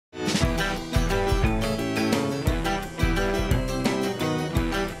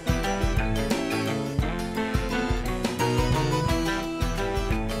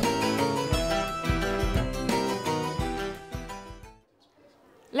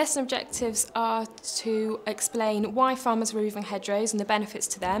Lesson objectives are to explain why farmers are removing hedgerows and the benefits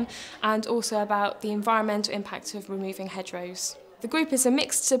to them, and also about the environmental impact of removing hedgerows. The group is a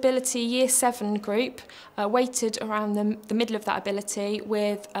mixed ability Year 7 group, weighted around the middle of that ability,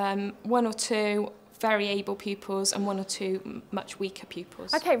 with 1 or 2 very able pupils and 1 or 2 much weaker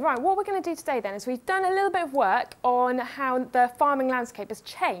pupils. Okay, right, what we're going to do today then is we've done a little bit of work on how the farming landscape has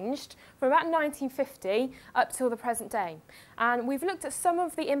changed from about 1950 up till the present day. And we've looked at some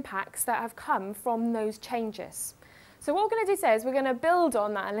of the impacts that have come from those changes. So what we're going to do today is we're going to build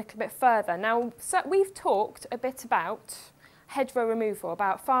on that a little bit further. Now, so we've talked a bit about hedgerow removal,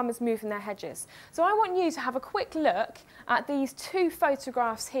 about farmers moving their hedges. So I want you to have a quick look at these 2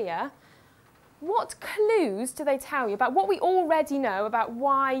 photographs here. What clues do they tell you about what we already know about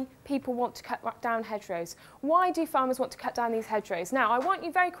why people want to cut down hedgerows? Why do farmers want to cut down these hedgerows? Now, I want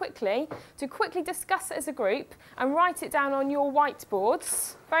you very quickly to discuss it as a group and write it down on your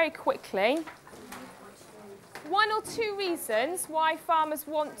whiteboards very quickly. 1 or 2 reasons why farmers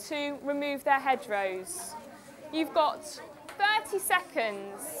want to remove their hedgerows. You've got 30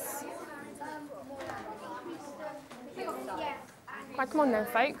 seconds. Right, come on then,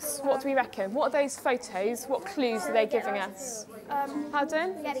 folks. What do we reckon? What are those photos? What clues are they giving us?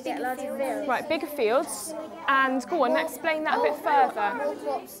 Pardon? Right, bigger fields. And go on, explain that a bit further. More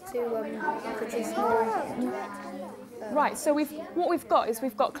crops to small. Right, so what we've got is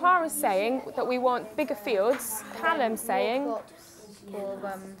we've got Clara saying that we want bigger fields. Callum saying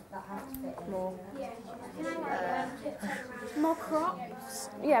More crops.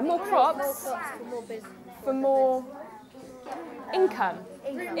 yeah, more crops for more income.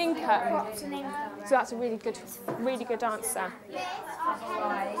 Income. So that's a really good answer.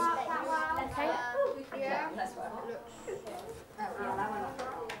 Okay.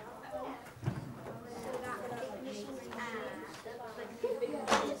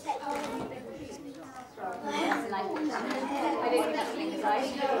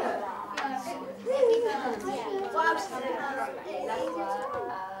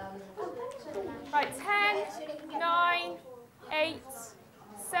 Right, 10, 9, 8,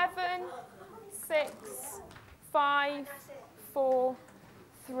 7, 6, 5, 4,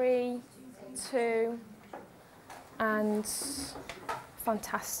 3, 2, and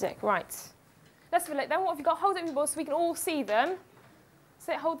fantastic. Right. Let's have a look then. What have you got? Hold up your balls so we can all see them.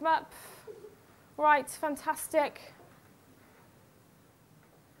 So hold them up. Right, fantastic.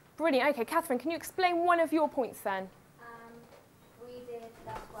 Brilliant. Okay, Catherine, can you explain one of your points then? We did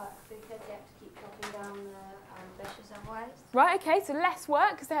less work because they have to keep chopping down the bushes otherwise. Right, okay, so less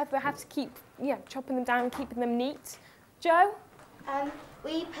work because they have to keep chopping them down and keeping them neat. Joe?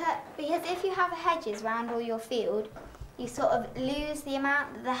 Because if you have hedges around all your field, you sort of lose the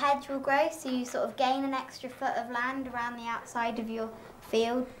amount that the hedge will grow, so you sort of gain an extra foot of land around the outside of your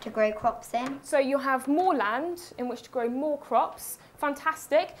field to grow crops in. So you'll have more land in which to grow more crops.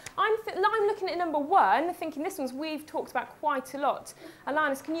 Fantastic. I'm looking at number 1, thinking this one's we've talked about quite a lot.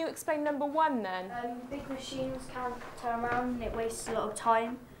 Alanis, can you explain number 1 then? Big machines can't turn around and it wastes a lot of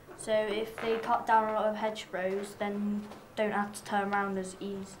time. So if they cut down a lot of hedgerows, then don't have to turn around as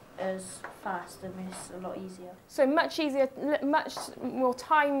fast, and it's a lot easier. So much easier, much more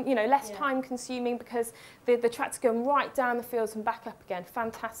time, less time consuming because the tractor's going right down the fields and back up again.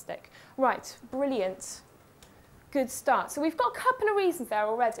 Fantastic. Right, brilliant. Good start. So we've got a couple of reasons there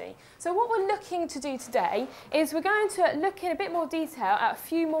already. So what we're looking to do today is we're going to look in a bit more detail at a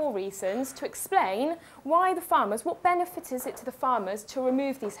few more reasons to explain why the farmers, what benefit is it to the farmers to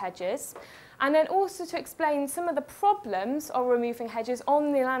remove these hedges, and then also to explain some of the problems of removing hedges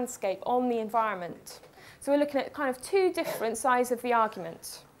on the landscape, on the environment. So we're looking at kind of 2 different sides of the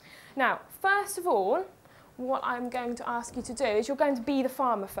argument. Now, first of all, what I'm going to ask you to do is you're going to be the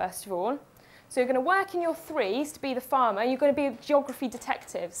farmer first of all. So you're going to work in your 3s to be the farmer. You're going to be geography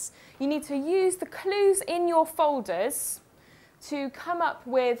detectives. You need to use the clues in your folders to come up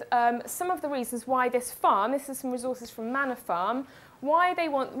with some of the reasons why this farm, this is some resources from Manor Farm, why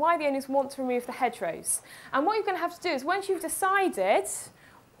the owners want to remove the hedgerows. And what you're going to have to do is once you've decided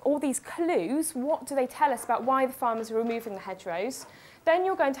all these clues, what do they tell us about why the farmers are removing the hedgerows, then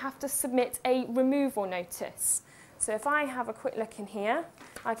you're going to have to submit a removal notice. So if I have a quick look in here,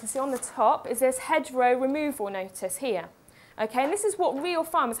 I can see on the top is this hedgerow removal notice here. Okay, and this is what real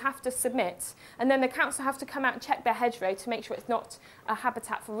farmers have to submit. And then the council have to come out and check their hedgerow to make sure it's not a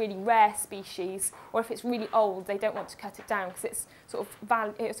habitat for really rare species, or if it's really old, they don't want to cut it down because it's sort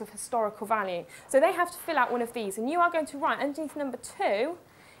of historical value. So they have to fill out one of these, and you are going to write underneath number 2,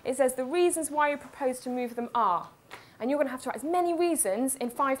 it says the reasons why you propose to move them are. And you're going to have to write as many reasons in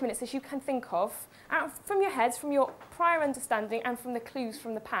 5 minutes as you can think of, from your heads, from your prior understanding, and from the clues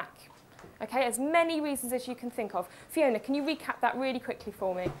from the pack. Okay, as many reasons as you can think of. Fiona, can you recap that really quickly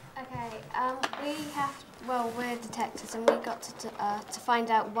for me? Okay, we're detectives and we got to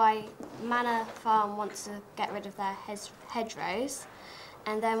find out why Manor Farm wants to get rid of their hedgerows.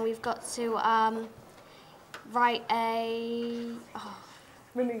 And then we've got to write a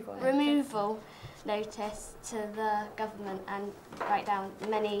removal notice to the government and write down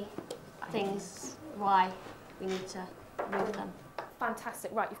many things why we need to remove them.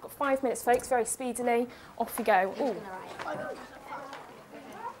 Fantastic. Right, you've got 5 minutes, folks, very speedily. Off you go. Ooh.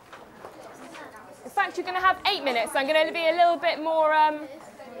 In fact, you're going to have 8 minutes. I'm going to be a little bit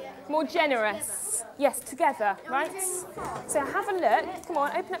more generous. Yes, together, right? So have a look. Come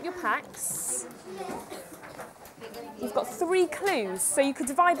on, open up your packs. You've got 3 clues, so you could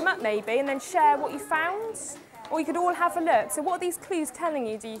divide them up maybe and then share what you found. Or you could all have a look. So what are these clues telling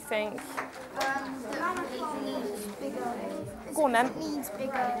you, do you think? Go on then. It needs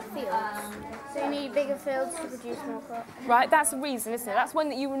bigger fields. So you need bigger fields to produce more crop. Right, that's a reason, isn't it? That's one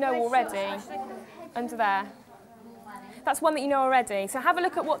that you know already. Under there. That's one that you know already. So have a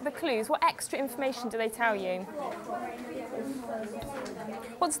look at what the clues, what extra information do they tell you?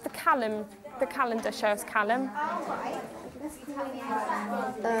 What's the calendar show us, Callum?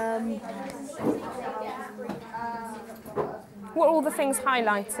 What are all the things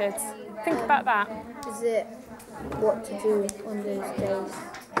highlighted? Think about that. Is it what to do on those days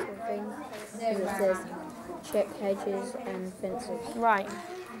sort of thing? It says check hedges and fences. Right.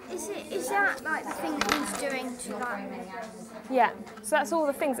 Is that like the thing that he's doing to that? Yeah. So that's all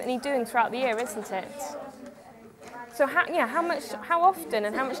the things that need doing throughout the year, isn't it? So how often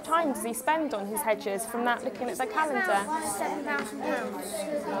and how much time does he spend on his hedges from that looking at the calendar?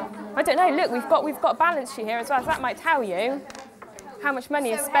 £7,000. I don't know. Look, we've got a balance sheet here as well. So that might tell you how much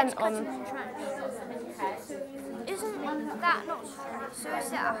money is spent on. Isn't that not? So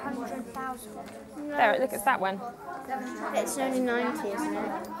is it 100,000? There, look, it's that one. It's only 90, isn't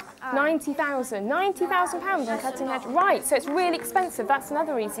it? 90,000. £90,000 on cutting hedge. Right, so it's really expensive. That's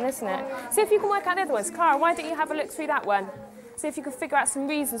another reason, isn't it? See if you can work out the other ones. Clara, why don't you have a look through that one? See if you can figure out some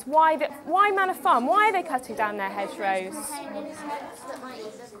reasons why Manor Farm, why are they cutting down their hedgerows?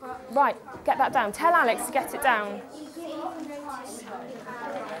 Right, get that down. Tell Alex to get it down.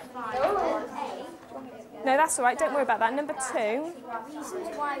 No, that's all right. Don't worry about that. Number 2.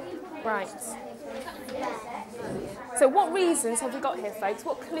 Right. So what reasons have we got here, folks?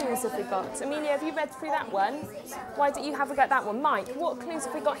 What clues have we got? Amelia, have you read through that one? Why don't you have a go at that one? Mike, what clues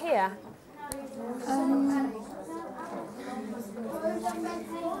have we got here?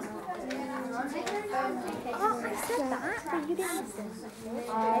 I said that, but you didn't listen.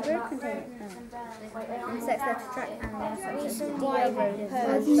 Hedgerow contain insects that attract animals such as deer,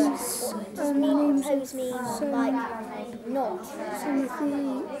 rodents, birds. Means like not.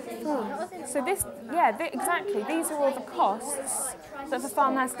 So this, exactly. These are all the costs that the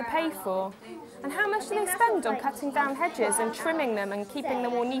farm has to pay for. And how much do they spend on cutting down hedges and trimming them and keeping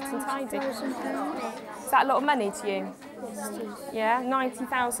them all neat and tidy? Is that a lot of money to you? Yeah,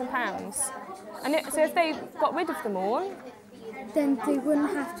 £90,000. And so if they got rid of them all, then they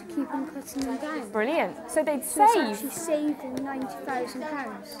wouldn't have to keep on cutting them down. Brilliant. So they'd So it's save. actually saving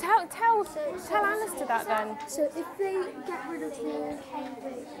 £90,000. Tell Alistair that then. So if they get rid of the...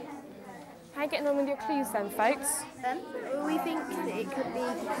 How are you getting on with your clues then, folks? We think that it could be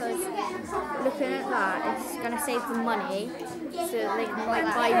because looking at that, it's going to save them money so that they can like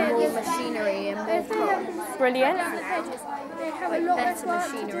buy more machinery and more crops. Brilliant. They have a lot of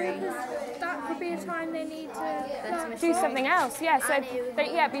machinery. That could be a time they need to Do something else, yeah. So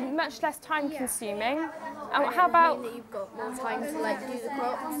it'd be much less time consuming. And how about that you've got more time to like do the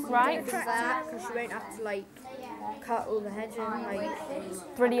crops, right? because you won't have to like cut all the hedges. Like.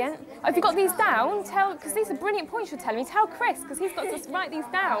 Brilliant. Have you got these down? Because these are brilliant points you're telling me. Tell Chris, because he's got to write these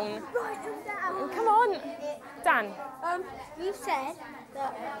down. Come on, Dan. You said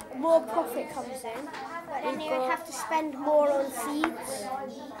that more profit comes in, but then you would have to spend more on seeds.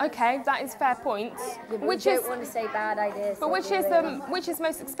 Okay, that is fair point. Which don't want to say bad ideas. But which is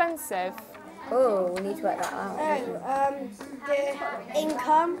most expensive? Oh, we need to work that out. The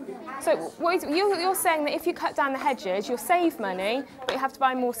income. So you're saying that if you cut down the hedges, you'll save money, but you have to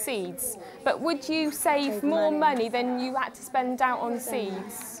buy more seeds. But would you save more money than you had to spend out on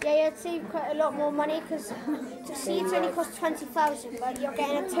seeds? Yeah, you'd save quite a lot more money because the seeds only cost 20,000, but you're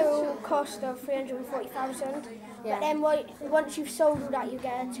getting a total cost of 340,000. Yeah. But then once you've sold all that, you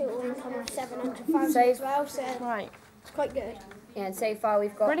get a total income of 700,000 as well. So right. It's quite good. Yeah, and so far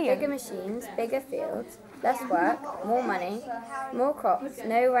we've got Brilliant. bigger machines, bigger fields, less work, more money, more crops,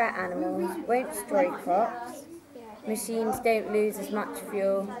 no rare animals, won't destroy crops. Machines don't lose as much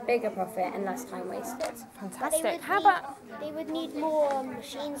fuel, bigger profit and less time wasted. Fantastic. How about... They would need more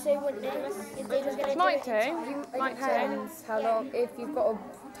machines, though, wouldn't they? If they were going to Might do do. it. Might do. Depends how long. If you've got a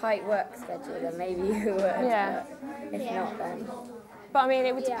tight work schedule, then maybe you would. Yeah. But if not, then. But I mean,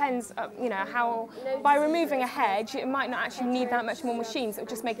 it would depend, you know, how, by removing a hedge, it might not actually need that much more machines. It would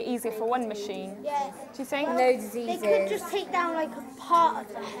just make it easier for one machine. Yeah. Do you think? No They diseases. could just take down like a part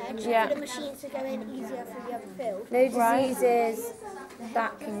of the hedge Yeah. for the machines to go in easier for the other field. No diseases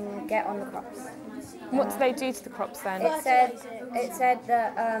that can get on the crops. What do they do to the crops then? It said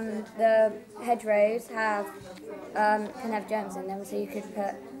that the hedgerows can have germs in them, so you could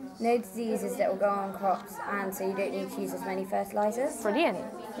put no diseases that will go on crops, and so you don't need to use as many fertilisers. Brilliant.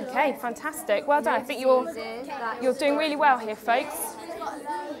 Okay, fantastic. Well done. I think you're doing really well here, folks.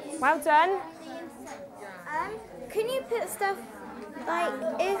 Well done. Can you put stuff like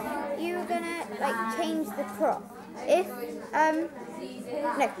if you were gonna like change the crop? If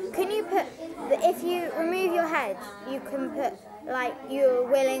no, can you put if you remove your hedge, you can put like you're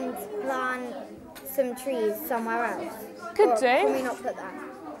willing to plant some trees somewhere else. Could Or do. Can we not put that?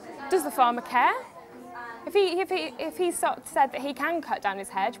 Does the farmer care? If he sort of said that he can cut down his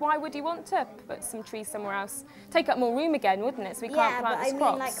hedge, why would he want to put some trees somewhere else? Take up more room again, wouldn't it? So we can't plant his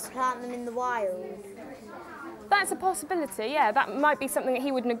crops. Like plant them in the wild. That's a possibility, yeah. That might be something that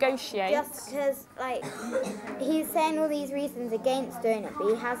he would negotiate. Just because, like, he's saying all these reasons against doing it, but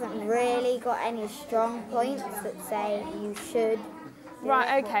he hasn't really got any strong points that say you should.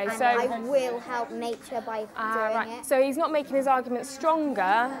 Right, okay, and so... I will help nature by doing it. So he's not making his argument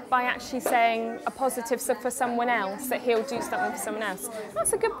stronger by actually saying a positive for someone else, that he'll do something for someone else.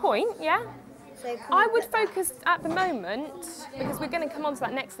 That's a good point, yeah. So I would focus at the moment, because we're going to come on to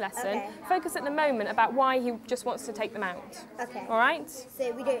that next lesson, focus at the moment about why he just wants to take them out. Okay. All right?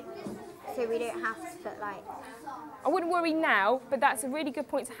 So we don't have to put like... I wouldn't worry now, but that's a really good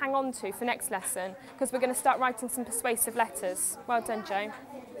point to hang on to for next lesson, because we're going to start writing some persuasive letters. Well done, Joe.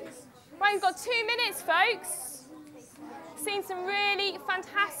 Right, we've got 2 minutes, folks. Seen some really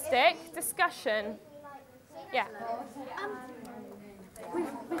fantastic discussion. Yeah.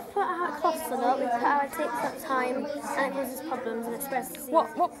 We've put out costs a lot, we've put out it takes up time and it causes problems and it spreads disease.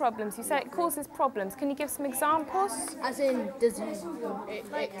 What problems? You say it causes problems. Can you give some examples? As in disease.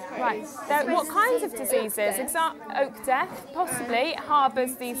 Right. What kinds of diseases? Oak death, possibly. It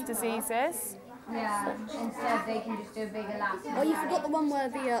harbours these diseases. Yeah, instead they can just do a bigger lap. Oh, you forgot the one where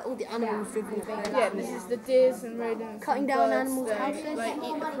all the animals driven. Yeah, this is the deers and rodents. Cutting down birds, animals' houses. Like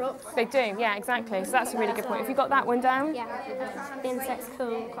eat the crops. They do, yeah, exactly. So that's a really good point. Have you got that one down? Yeah, the insects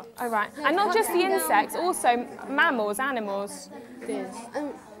kill crops. Oh, right. And not just the insects, also mammals, animals. Deers.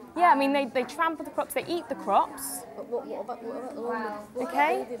 Yeah, I mean, they trample the crops, they eat the crops. What about the one with...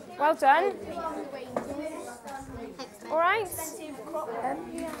 Okay, well done. All right. Say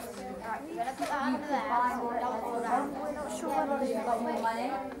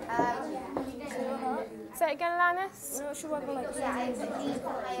it again, Lannis. We're not sure whether you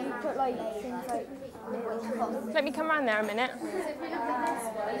put like things like... Let me come round there a minute.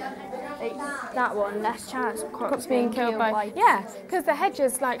 That one, less chance of Crops being killed by... Yeah, because the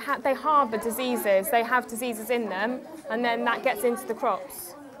hedges, like, they harbour diseases. They have diseases in them, and then that gets into the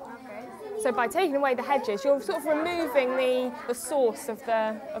crops. So by taking away the hedges, you're sort of removing the source of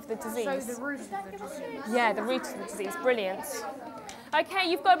the disease. So the root of the disease. Yeah, the root of the disease. Brilliant. Okay,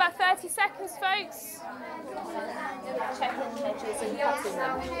 you've got about 30 seconds, folks. Checking hedges and cutting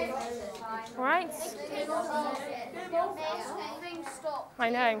them. All right. I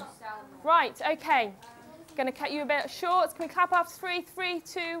know. Right, okay. Going to cut you a bit short. Can we clap after 3, 3,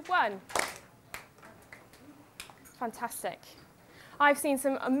 2, 1? Fantastic. I've seen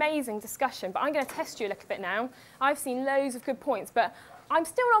some amazing discussion, but I'm going to test you a little bit now. I've seen loads of good points, but I'm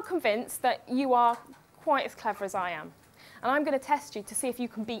still not convinced that you are quite as clever as I am. And I'm going to test you to see if you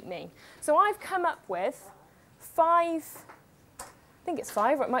can beat me. So I've come up with 5, I think it's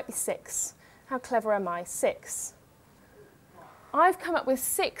 5, or it might be 6. How clever am I? 6. I've come up with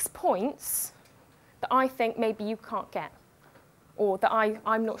 6 points that I think maybe you can't get, or that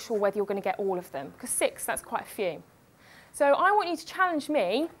I'm not sure whether you're going to get all of them, because 6, that's quite a few. So I want you to challenge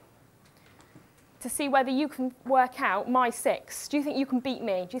me to see whether you can work out my 6. Do you think you can beat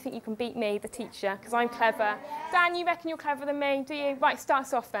me? Do you think you can beat me, the teacher, because I'm clever? Dan, you reckon you're cleverer than me, do you? Right, start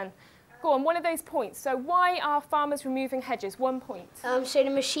us off then. Go on, one of those points. So why are farmers removing hedges? 1 point. So the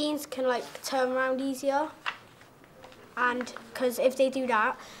machines can like turn around easier, and because if they do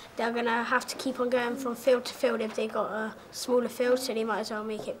that, they're gonna have to keep on going from field to field if they got a smaller field, so they might as well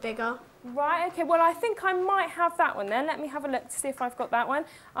make it bigger. Right, okay, well I think I might have that one then. Let me have a look to see if I've got that one.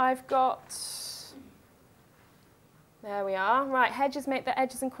 I've got, there we are. Right, hedges make the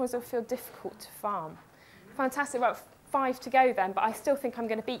edges and corners of the field difficult to farm. Fantastic, right, 5 to go then, but I still think I'm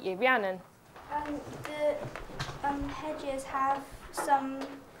going to beat you. Rhiannon? The hedges have can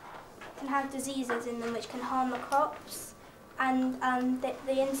have diseases in them which can harm the crops, and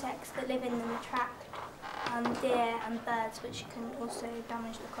the insects that live in them attract deer and birds, which can also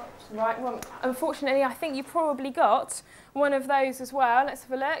damage the crops. Right, well, unfortunately, I think you probably got one of those as well. Let's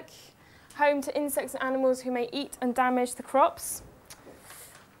have a look. Home to insects and animals who may eat and damage the crops.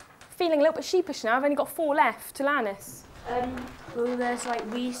 Feeling a little bit sheepish now. I've only got 4 left. Alanis? Well, there's like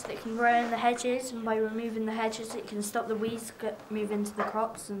weeds that can grow in the hedges, and by removing the hedges, it can stop the weeds move into the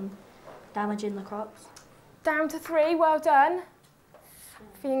crops and damaging the crops. Down to 3. Well done.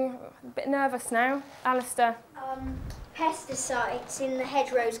 Feeling a bit nervous now. Alistair? Pesticides in the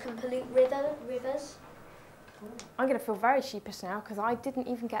hedgerows can pollute rivers. I'm going to feel very sheepish now because I didn't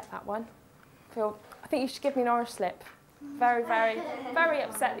even get that one. I think you should give me an orange slip. Very, very, very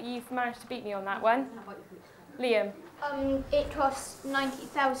upset that you've managed to beat me on that one. Liam? It costs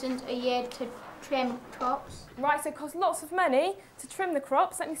 90,000 a year to trim crops. Right, so it costs lots of money to trim the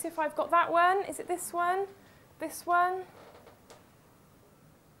crops. Let me see if I've got that one. Is it this one? This one?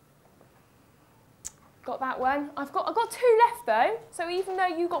 Got that one. I've got 2 left though. So even though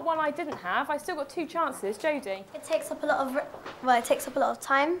you got one I didn't have, I still got 2 chances. Jodie? It takes up a lot of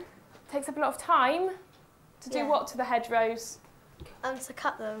time. Takes up a lot of time to do what to the hedgerows? To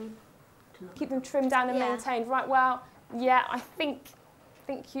cut them. Keep them trimmed down and maintained. Right, well, yeah, I think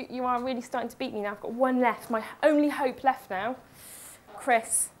you are really starting to beat me now. I've got 1 left. My only hope left now.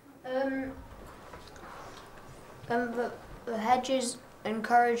 Chris? The hedges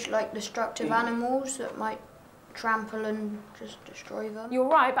encourage like destructive animals that might trample and just destroy them. You're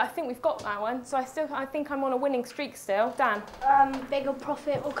right, but I think we've got that one. So I think I'm on a winning streak still. Dan? Bigger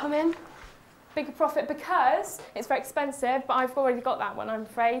profit will come in. Bigger profit because it's very expensive, but I've already got that one, I'm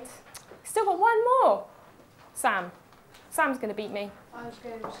afraid. Still got 1 more. Sam? Sam's going to beat me. I was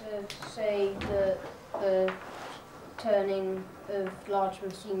going to say that the turning of large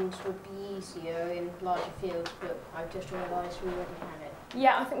machines would be easier in larger fields, but I've just realised we already had it.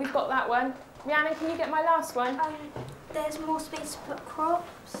 Yeah, I think we've got that one. Rhiannon, can you get my last one? There's more space to put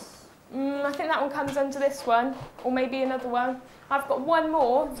crops. I think that one comes under this one, or maybe another one. I've got 1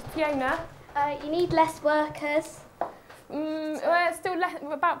 more. Fiona? You need less workers. Well, it's still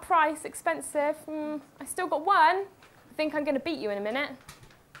about price, expensive. I still got 1. I think I'm going to beat you in a minute.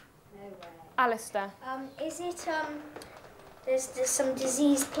 No way. Alistair? Is it, there's some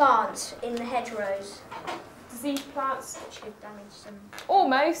diseased plants in the hedgerows. Diseased plants? Which could damage them.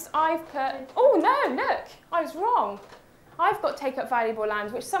 Almost. I've put... Oh, no, look. I was wrong. I've got take up valuable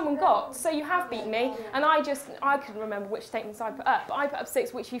land, which someone got. So you have beaten me. And I couldn't remember which statements I put up. But I put up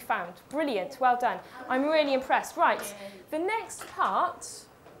 6, which you found. Brilliant. Well done. I'm really impressed. Right. The next part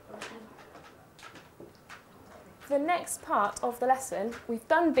of the lesson, we've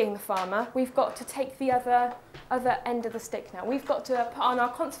done being the farmer. We've got to take the other end of the stick now. We've got to put on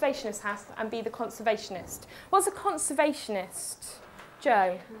our conservationist hat and be the conservationist. What's a conservationist?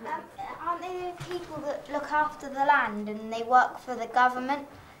 Joe? Aren't they the people that look after the land and they work for the government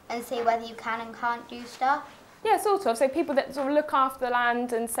and say whether you can and can't do stuff? Yeah, sort of. So people that sort of look after the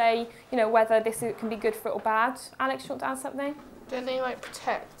land and say, you know, whether this can be good for it or bad. Alex, you want to add something? Don't they like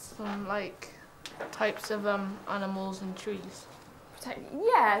protect some like types of animals and trees?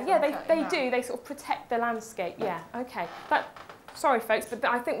 They do. They sort of protect the landscape. Yeah. Okay. Sorry, folks, but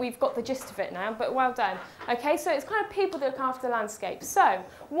I think we've got the gist of it now, but well done. Okay, so it's kind of people that look after the landscape. So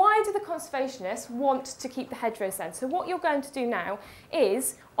why do the conservationists want to keep the hedgerows then? So what you're going to do now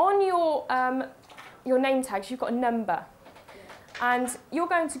is, on your name tags, you've got a number. And you're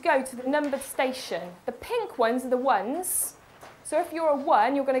going to go to the numbered station. The pink ones are the ones. So if you're a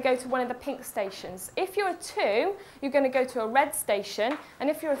 1, you're going to go to one of the pink stations. If you're a 2, you're going to go to a red station. And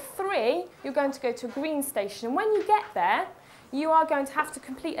if you're a 3, you're going to go to a green station. And when you get there, you are going to have to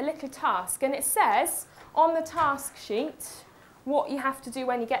complete a little task. And it says on the task sheet what you have to do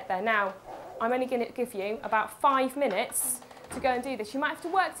when you get there. Now, I'm only going to give you about 5 minutes to go and do this. You might have to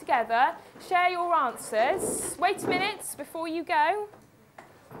work together, share your answers. Wait a minute before you go.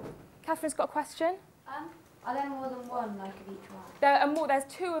 Catherine's got a question. Are there more than 1 like of each one? There's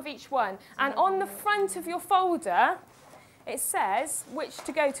 2 of each one. And on the front of your folder, it says which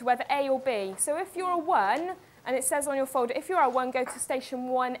to go to, whether A or B. So if you're a 1, and it says on your folder, if you're a 1, go to station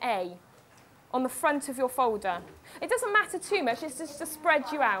 1A on the front of your folder. It doesn't matter too much, it's just to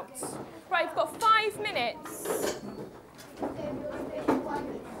spread you out. Right, you've got 5 minutes.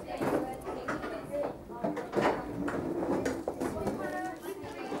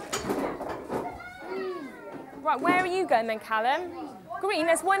 Right, where are you going then, Callum? Green,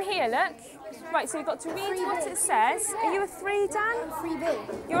 there's one here, look. Right, so you've got to read what it says. Are you a 3, Dan?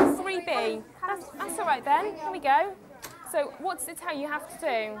 3B. You're a 3B. That's all right then. Here we go. So what does it tell you have to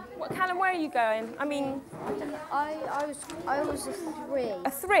do? What, Callum, where are you going? I mean... I was a 3.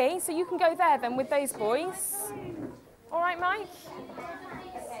 A 3? So you can go there then with those boys. All right, Mike?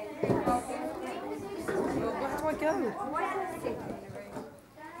 Where do I go?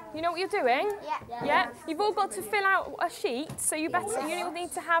 You know what you're doing? Yeah. Yeah? You've all got to fill out a sheet, so you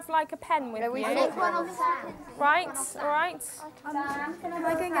need to have like a pen with you. Make one of Sam. Right, all right. Can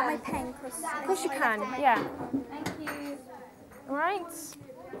I go and get my pen? Of course you can, yeah. Thank you. All right.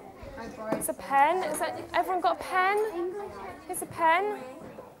 It's a pen. Everyone got a pen? Here's a pen.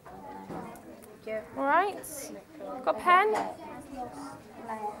 All right. Got a pen?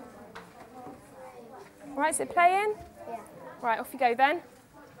 All right, is it playing? Yeah. Right, off you go then.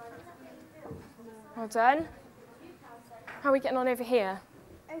 Well done. How are we getting on over here?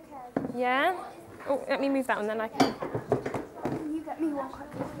 Okay. Yeah? Oh, let me move that one then I can. You get me one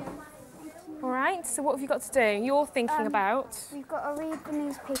quickly. All right, so what have you got to do? You're thinking about? We've got to read the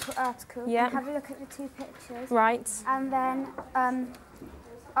newspaper article. Yeah. And have a look at the 2 pictures. Right. And then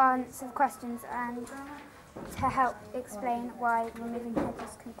answer the questions and to help explain why removing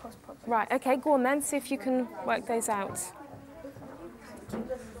hedges can cause problems. Right, okay, go on then, see if you can work those out.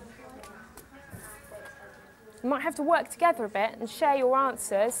 You might have to work together a bit and share your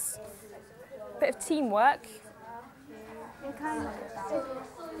answers. A bit of teamwork.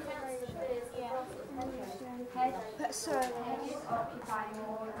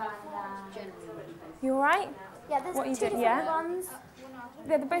 You all right? Yeah, there's What you 2 did, different yeah? ones.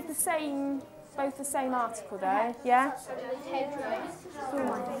 They're both the same article though, yeah?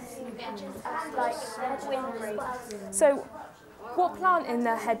 So, what plant in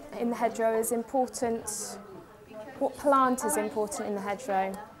the hedgerow is important? What plant is important in the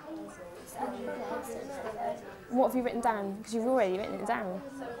hedgerow? What have you written down? Because you've already written it down.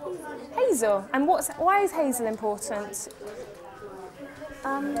 Hazel. And why is hazel important?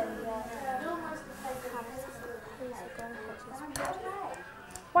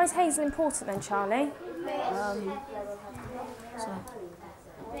 Why is hazel important then, Charlie?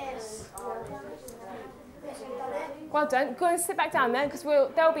 Well done. Go and sit back down then, because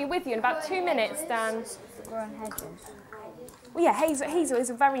they'll be with you in about 2 minutes, Dan. Well, yeah, hazel is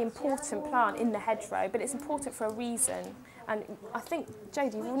a very important plant in the hedgerow, but it's important for a reason. And I think,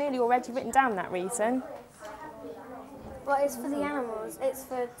 Jodie, you've nearly already written down that reason. Well, it's for the animals. It's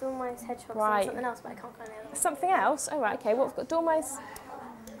for dormice, hedgehogs, Right. and something else, but I can't find it. Something else? Oh, right, okay. Well, we've got dormice,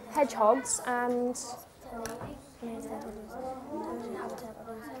 hedgehogs, and...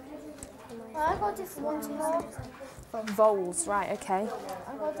 I got different ones more. voles, right, okay.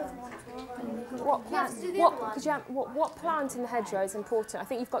 What plant in the hedgerow is important? I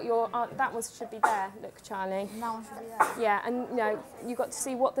think you've got your... that one should be there. Look, Charlie. That one should be there. Yeah, and you've got to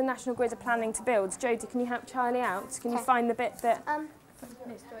see what the National Grid are planning to build. Jodie, can you help Charlie out? Can you find the bit that...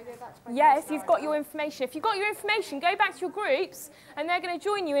 Yeah, if you've got your information. If you've got your information, go back to your groups and they're going to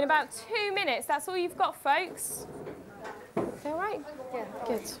join you in about 2 minutes. That's all you've got, folks. All right? Yeah.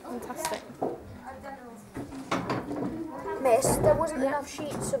 Good. Fantastic. Miss, there wasn't enough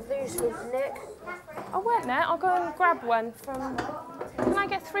sheets of those for Nick. Oh, weren't there? I'll go and grab one from... Can I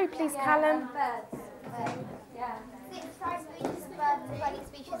get through, please, Callum?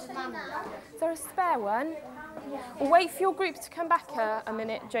 Is there a spare one? We'll wait for your group to come back a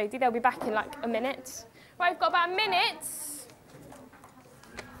minute, Jodie. They'll be back in like a minute. Right, we've got about a minute.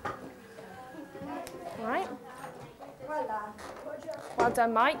 All right. Well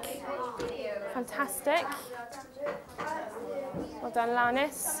done, Mike. Fantastic. Well done,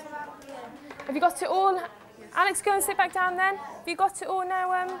 Lannis. Have you got it all? Alex, go and sit back down then. Have you got it all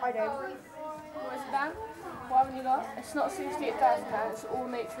now? I don't. What's it Dan? What haven't you got? It's not seriously it does, Dan. It's all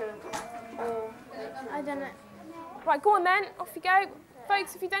nature. I don't know. Right, go on then. Off you go.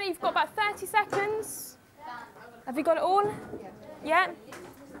 Folks, if you don't, you've got about 30 seconds. Have you got it all? Yeah?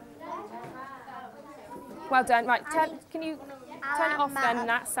 Well done. Right, can you turn it off then,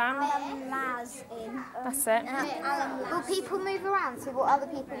 Sam? That's it. Will people move around? So what other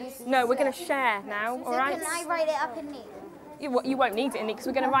people use? No, we're going to share now, all right? Can I write it up in neat? You won't need it in it because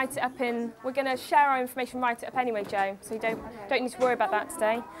we're going to write it up in. We're going to share our information, write it up anyway, Joe. So you don't need to worry about that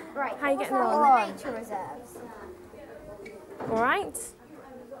today. Right. How are you getting on? All the nature reserves. All right.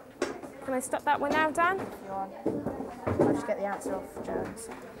 Can I stop that one now, Dan? I'll just get the answer off Jones.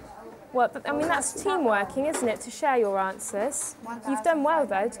 Well, I mean that's teamworking, isn't it? To share your answers. You've done well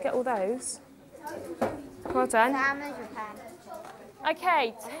though to get all those. Well done.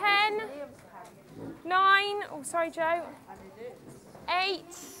 Okay, 10, 9, oh sorry Joe, 8,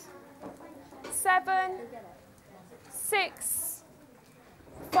 7, 6,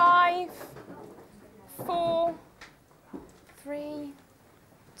 5, 4, 3,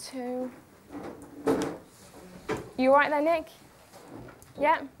 2. You all right there, Nick?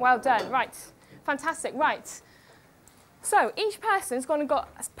 Yeah, well done. Right, fantastic. Right. So each person's going to got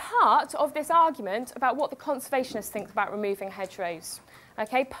as part of this argument about what the conservationists think about removing hedgerows.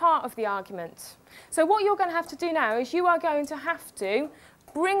 Okay, part of the argument. So what you're going to have to do now is you are going to have to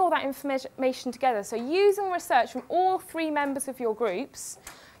bring all that information together. So using research from all 3 members of your groups,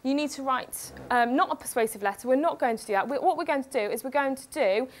 you need to write not a persuasive letter. We're not going to do that. What we're going to do is we're going to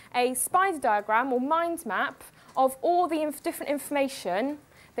do a spider diagram or mind map of all the different information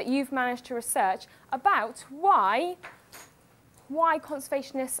that you've managed to research about why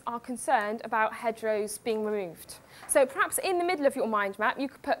conservationists are concerned about hedgerows being removed. So perhaps in the middle of your mind map, you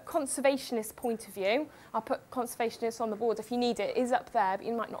could put conservationist point of view. I'll put conservationist on the board if you need it. It is up there, but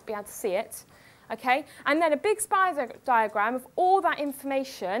you might not be able to see it. Okay? And then a big spider diagram of all that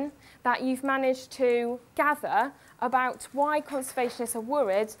information that you've managed to gather about why conservationists are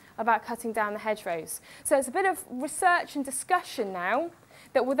worried about cutting down the hedgerows. So it's a bit of research and discussion now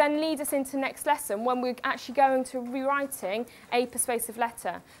that will then lead us into the next lesson when we're actually going to rewriting a persuasive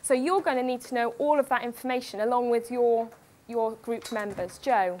letter. So you're going to need to know all of that information along with your group members.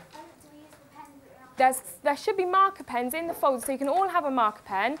 Joe? There should be marker pens in the folder, so you can all have a marker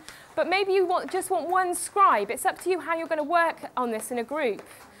pen, but maybe you just want one scribe. It's up to you how you're going to work on this in a group.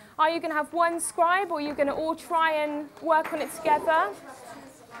 Are you going to have one scribe, or are you going to all try and work on it together?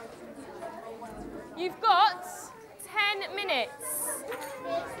 You've got 10 minutes.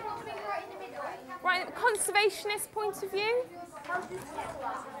 Right, conservationist point of view?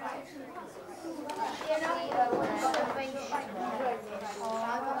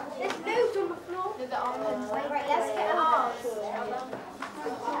 There's loads on the floor. Right, let's get ours.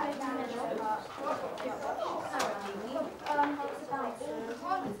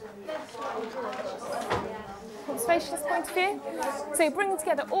 Conservationist point of view? So you're bringing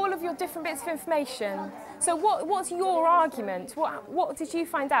together all of your different bits of information. So what's your argument? What did you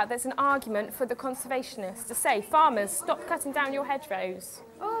find out that's an argument for the conservationists to say, farmers, stop cutting down your hedgerows?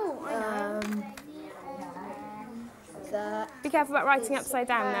 Oh, I know. Be careful about writing upside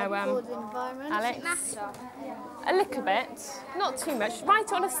down there, Alex. A little bit, not too much. Write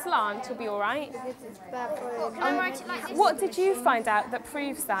it on a slant, will be all right. What did you find out that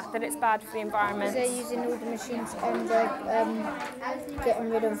proves that it's bad for the environment? They're using all the machines and getting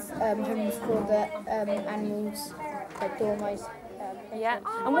rid of homes for the animals, like dormice. Yeah,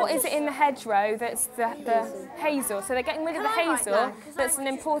 and what is it in the hedgerow that's the hazel? So they're getting rid of the hazel that's an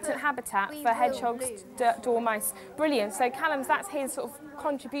important habitat for hedgehogs, dormice. Brilliant. So Callum's, that's his sort of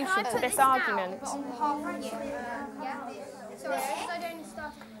contribution to this argument.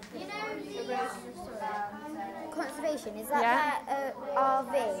 Conservation, is that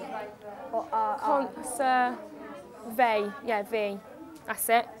RV? Or RR? Conserve, yeah, V. That's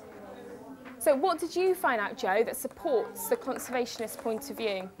it. So what did you find out, Joe, that supports the conservationist point of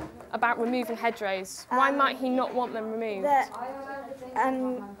view about removing hedgerows? Why might he not want them removed?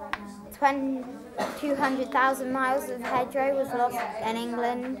 200,000 miles of hedgerow was lost in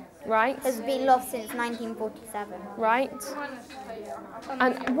England. Right. Has been lost since 1947. Right.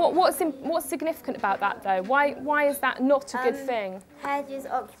 And what's significant about that, though? Why is that not a good thing? Hedges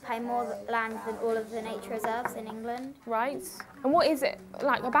occupy more land than all of the nature reserves in England. Right. And what is it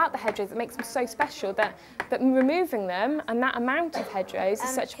like about the hedgerows that makes them so special that removing them and that amount of hedgerows is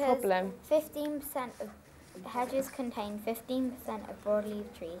such a problem? 15% of hedges contain 15% of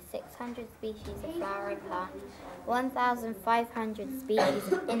broadleaf trees, 600 species of flowering plants, 1,500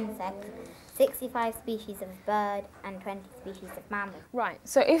 species of insects, 65 species of bird, and 20 species of mammal. Right,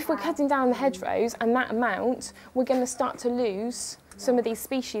 so if we're cutting down the hedgerows and that amount, we're going to start to lose some of these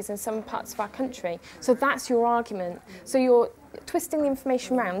species in some parts of our country. So that's your argument. So you're twisting the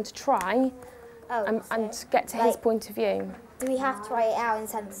information around to try and get to his point of view. Do we have to write it out in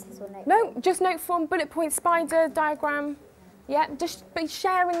sentences or note? No, just note form, bullet point, spider, diagram. Yeah, just be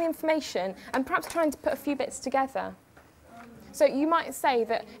sharing the information and perhaps trying to put a few bits together. So you might say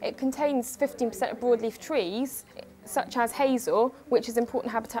that it contains 15% of broadleaf trees, such as hazel, which is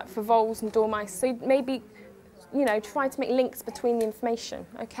important habitat for voles and dormice. So maybe, you know, try to make links between the information,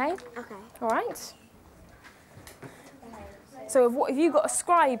 okay? Okay. All right. So have you got a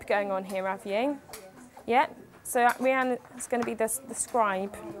scribe going on here, have you? Yeah. So Rhiannon is going to be the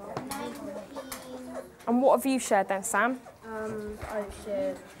scribe. And what have you shared then, Sam? I've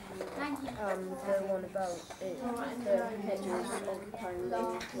shared The one about it, the hedges occupying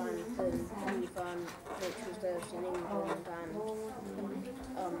more land than we've nature reserves in England,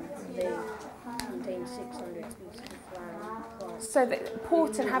 and they contain 600 species of land. So the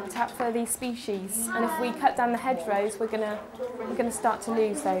important habitat for these species, and if we cut down the hedgerows, we're gonna start to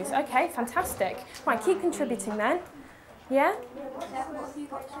lose those. Okay, fantastic. Right, keep contributing then. Yeah?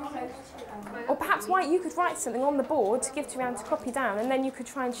 Or perhaps you could write something on the board to give to everyone to copy down, and then you could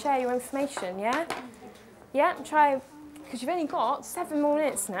try and share your information, yeah? Yeah, and try, because you've only got 7 more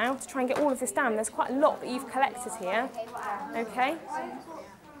minutes now to try and get all of this down. There's quite a lot that you've collected here. Okay?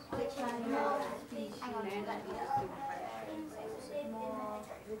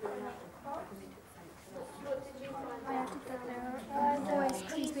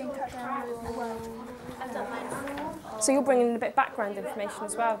 So you're bringing in a bit of background information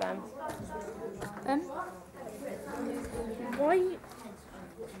as well then?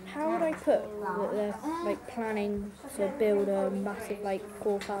 How would I put that they're like planning to build a massive like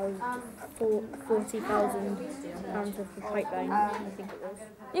 40,000 pounds of the pipeline, I think it was.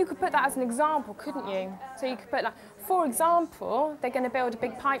 You could put that as an example, couldn't you? So you could put like, for example, they're going to build a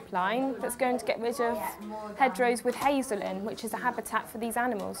big pipeline that's going to get rid of hedgerows with hazel in, which is a habitat for these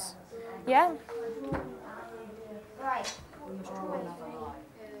animals. Yeah?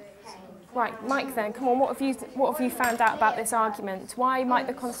 Right, Mike then, come on, what have you found out about this argument? Why might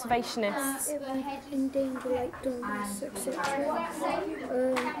the conservationists... It would endanger like dormice, etc.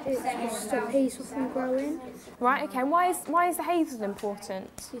 It would stop hazel from growing. Right, okay, and why is the hazel important?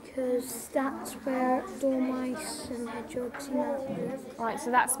 Because that's where dormice and hedgehogs and that live. Right,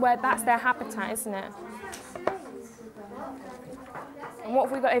 so that's their habitat, isn't it? And what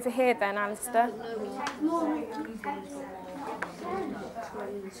have we got over here then, Alistair?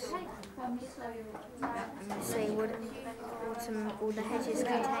 Say what all the hedges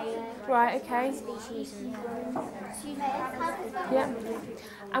contain. Right, okay. Species and... Yeah.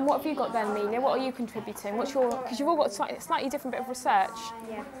 And what have you got then, Amelia? What are you contributing? What's your... Because you've all got a slightly different bit of research.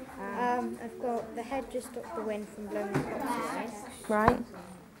 Yeah. I've got the hedges stop the wind from blowing the crops away. Right.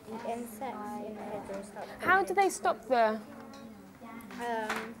 The insects in the hedges help. How do they stop the...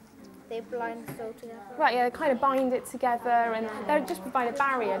 They blind the soil together. Right, yeah, they kind of bind it together and they just provide a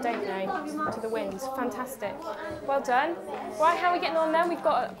barrier, don't they, to the wind. Fantastic. Well done. Right, how are we getting on then? We've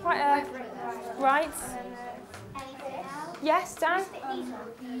got quite a... Right. Yes, Dan?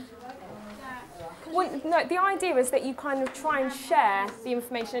 Well, no, the idea is that you kind of try and share the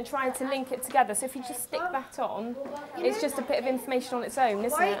information and try to link it together. So if you just stick that on, it's just a bit of information on its own,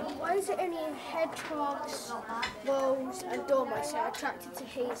 isn't it? Why is it only hedgehogs, voles and dormice are attracted to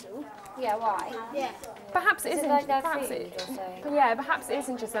hazel? Yeah, why? Yeah. Perhaps it isn't. Like their Perhaps food it, or so? yeah, perhaps it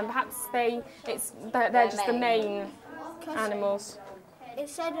isn't just them. Perhaps they're just the main animals. It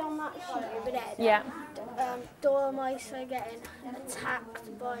said on that sheet over there Yeah. dormice are getting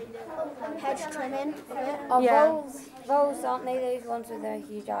attacked by the hedge trimming of it. Oh, Yeah. voles, aren't they those ones with their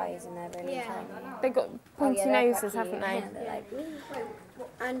huge eyes and they're really Yeah. tiny? They've got pointy Oh, yeah, they're noses, quite haven't cute. they? They're like,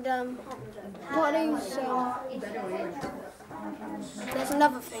 And what are these? There's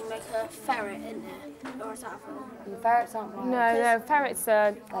another thing like a ferret in there, or is that a vole? ferrets aren't wild. No, ferrets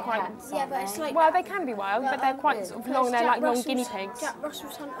are Like quite... cats, Yeah, aren't but they? it's like. Well, they can be wild, but they're quite sort of long. They're like long guinea pigs. Jack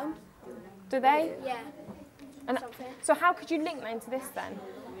Russell's hunt them. Do they? Yeah. And Something. so how could you link that into this then?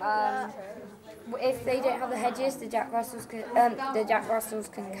 If they don't have the hedges, the Jack Russells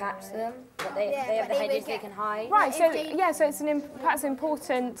can catch them. But if they have the hedges, they can hide. Right. So yeah. So it's perhaps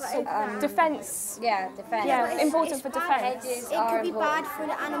important sort of defence. Yeah, defence. Yeah, important it's for bad. defence. It could be bad for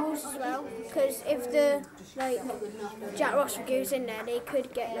the animals as well, because if the Jack Russell goes in there, they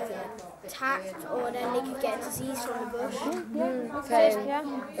could get attacked, or then they could get disease from the bush. So Yeah.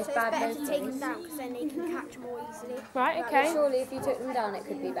 it's So bad it's better both to take ways. them down, because then they can catch more easily. Right. But Okay. surely if you took them down, it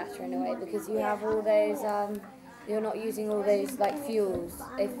could be better in a way because you have all those. You're not using all those like fuels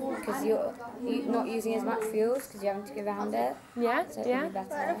because you're not using as much fuels because you're having to go around it. Yeah. So it Yeah. would be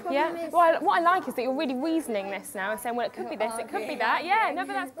better. Yeah. Well, what I like is that you're really reasoning this now and saying, well, it could be this, it could be that. Yeah. No,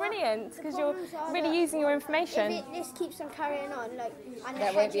 but that's brilliant because you're really using your information. If this keeps on carrying on, and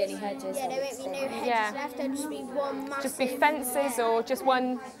There won't be any hedges. Yeah, there won't be no hedges Yeah. left. There'll just be one massive. Just be fences or just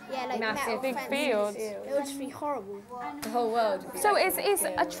one. massive big fences. field. It'll just be horrible. The whole world would be So it's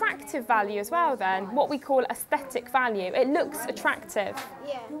attractive value as well then, what we call aesthetic value. It looks attractive.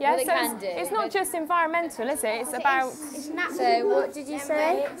 Yeah. Yeah, Well, it so can do. it's not just environmental, is it? It's about, It's natural. So what did you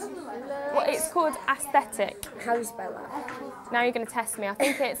say? well, it's called aesthetic. How do you spell that? Now you're going to test me. I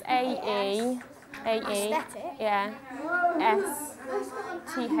think it's A-E, Aesthetic? yeah,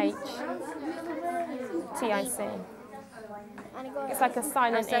 S-T-H-T-I-C. It's like a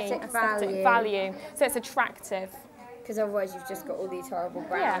silent Aesthetic E, aesthetic value. So it's attractive. Because otherwise you've just got all these horrible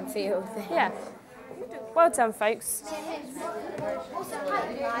brown field things. Yeah. Well done, folks.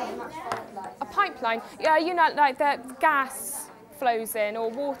 A pipeline. Yeah, you know, like the gas flows in, or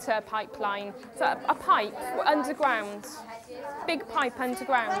water pipeline. So a pipe underground. Big pipe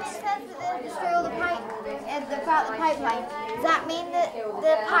underground. Destroy all the pipeline. Does that mean that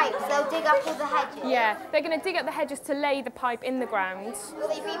the pipes, they'll dig up all the hedges? Yeah, they're going to dig up the hedges to lay the pipe in the ground. Will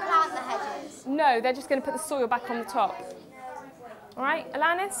they replant the hedges? No, they're just going to put the soil back on the top. All right,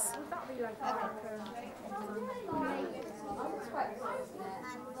 Alanis?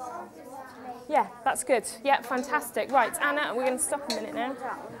 Yeah, that's good. Yeah, fantastic. Right, Anna, we're going to stop a minute now.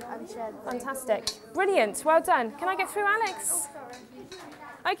 Fantastic. Brilliant. Well done. Can I get through, Alex?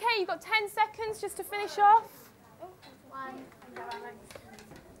 Okay, you've got 10 seconds just to finish off.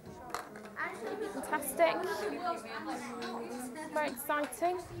 Fantastic. Very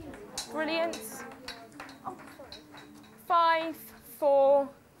exciting. Brilliant. 5, 4,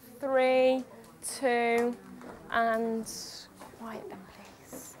 3, 2, and quiet then,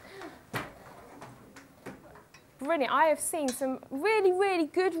 please. Brilliant. I have seen some really, really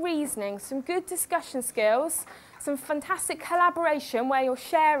good reasoning, some good discussion skills, some fantastic collaboration where you're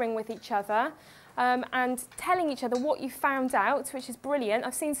sharing with each other and telling each other what you found out, which is brilliant.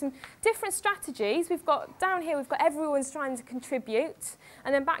 I've seen some different strategies. We've got down here, we've got everyone's trying to contribute.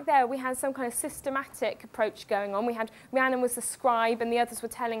 And then back there, we had some kind of systematic approach going on. We had Rhiannon was the scribe and the others were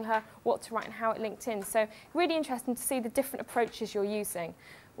telling her what to write and how it linked in. So really interesting to see the different approaches you're using.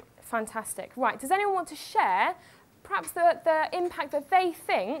 Fantastic. Right, does anyone want to share perhaps the impact that they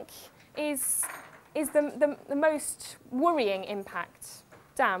think is the most worrying impact?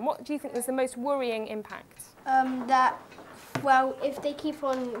 Dan, what do you think was the most worrying impact? Well, if they keep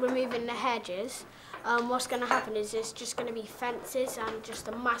on removing the hedges, what's going to happen is there's just going to be fences and just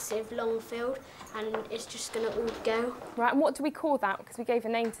a massive long field, and it's just going to all go. Right, and what do we call that? Because we gave a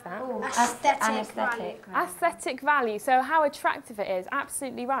name to that. Aesthetic value. Aesthetic value, so how attractive it is,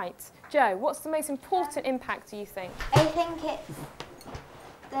 absolutely right. Joe, what's the most important impact, do you think? I think it's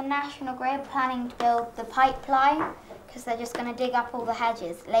the National Grid planning to build the pipeline, because they're just going to dig up all the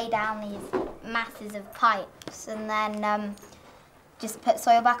hedges, lay down these masses of pipes, and then just put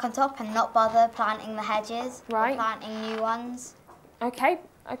soil back on top and not bother planting the hedges or planting new ones. Okay,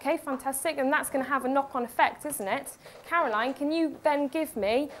 fantastic. And that's going to have a knock-on effect, isn't it? Caroline, can you then give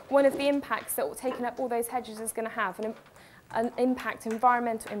me one of the impacts that taking up all those hedges is going to have, an impact,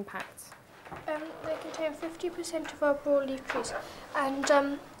 environmental impact? They contain 50% of our broadleaf trees,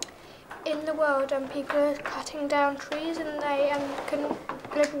 and in the world, people are cutting down trees, and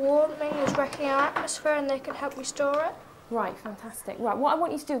global warming is wrecking our atmosphere, and they can help restore it. Right, fantastic. Right, what I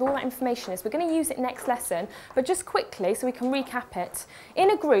want you to do with all that information is we're going to use it next lesson, but just quickly so we can recap it. In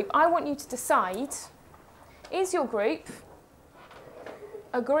a group, I want you to decide, is your group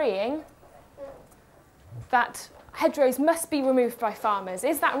agreeing that hedgerows must be removed by farmers?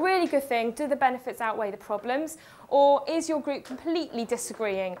 Is that a really good thing? Do the benefits outweigh the problems? Or is your group completely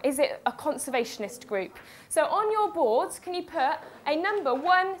disagreeing? Is it a conservationist group? So on your boards, can you put a number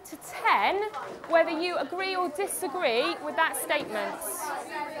 1 to 10, whether you agree or disagree with that statement?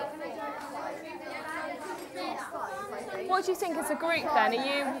 What do you think as a group then? Are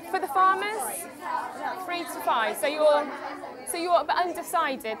you for the farmers? 3 to 5. So you're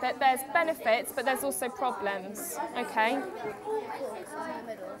undecided that there's benefits, but there's also problems. Okay.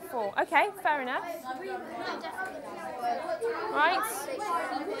 4. Okay, fair enough. Right.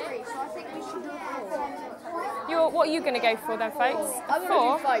 What are you going to go for then, folks? I'm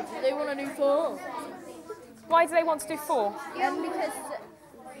going to do 5. Do they want to do 4? Why do they want to do 4? Because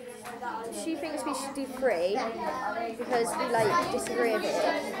she thinks we should do 3 because we disagree a bit.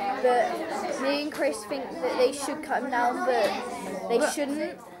 But me and Chris think that they should cut them down, but they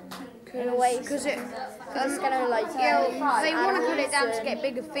shouldn't. In a way, because it's gonna they want to cut it down to get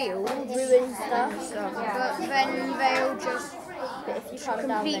bigger fields, ruin stuff. but then they'll just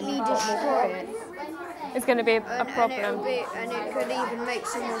completely destroy it. It's going to be a problem. And it could even make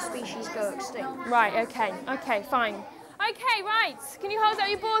some more species go extinct. Right, okay, fine. Okay, right, can you hold out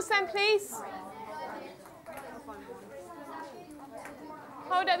your boards then, please?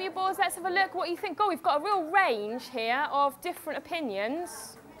 Hold up your boards, let's have a look what you think. God, we've got a real range here of different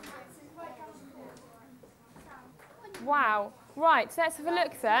opinions. Wow. Right, so let's have a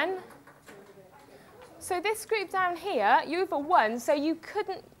look then. So this group down here, you've got 1, so you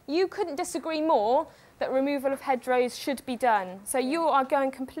couldn't disagree more that removal of hedgerows should be done. So you are going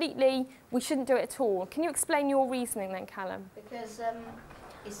completely, we shouldn't do it at all. Can you explain your reasoning then, Callum? Because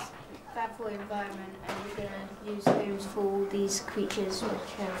bad for the environment, and we're going to use homes for all these creatures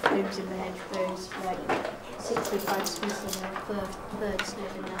which have homes in the hedgerows, like 65 species of birds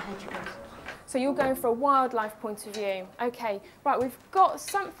live in the hedgerows. So you're going for a wildlife point of view. Okay, right, we've got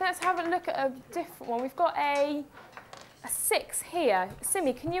something, let's have a look at a different one. We've got a 6 here.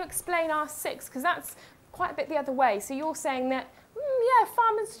 Simi, can you explain our 6? Because that's quite a bit the other way. So you're saying that, yeah,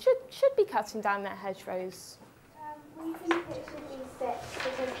 farmers should be cutting down their hedgerows. We think it should be 6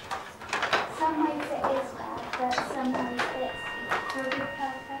 because some ways it is bad, but some ways it's for a good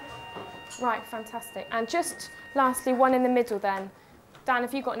purpose. Right, fantastic. And just lastly, one in the middle then. Dan,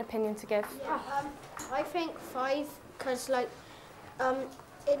 have you got an opinion to give? Yeah, I think 5 because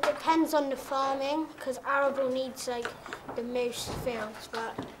it depends on the farming because arable needs like the most fields,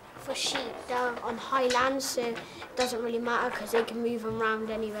 but for sheep they're on high land, so it doesn't really matter because they can move around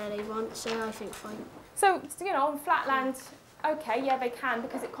anywhere they want. So I think 5. So you know, on flat land, okay, yeah, they can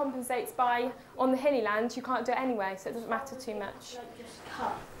because it compensates by on the hilly land you can't do it anyway, so it doesn't matter too much. Just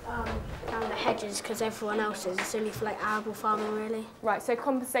cut down the hedges because everyone else is. It's only for like arable farming really. Right, so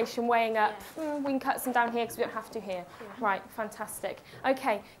compensation weighing up. We can cut some down here because we don't have to here. Yeah. Right, fantastic.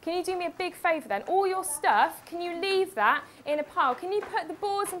 Okay, can you do me a big favour then? All your stuff, can you leave that in a pile? Can you put the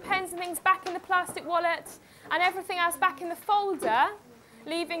boards and pens and things back in the plastic wallet and everything else back in the folder,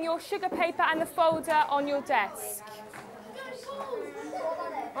 leaving your sugar paper and the folder on your desk?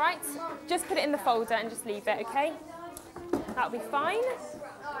 Right, just put it in the folder and just leave it, okay? That'll be fine.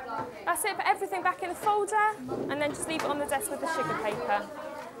 That's it, put everything back in the folder and then just leave it on the desk with the sugar paper.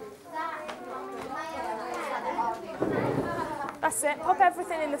 That's it, pop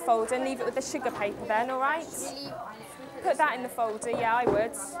everything in the folder and leave it with the sugar paper then, all right? Put that in the folder, yeah, I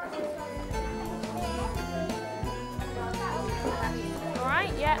would. All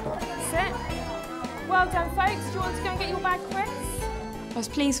right, yeah, that's it. Well done, folks. Do you want to go and get your bag, Chris? I was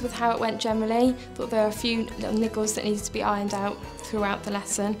pleased with how it went generally. Thought there were a few little niggles that needed to be ironed out throughout the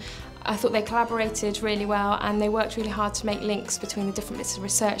lesson. I thought they collaborated really well and they worked really hard to make links between the different bits of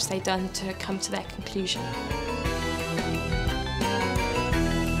research they'd done to come to their conclusion.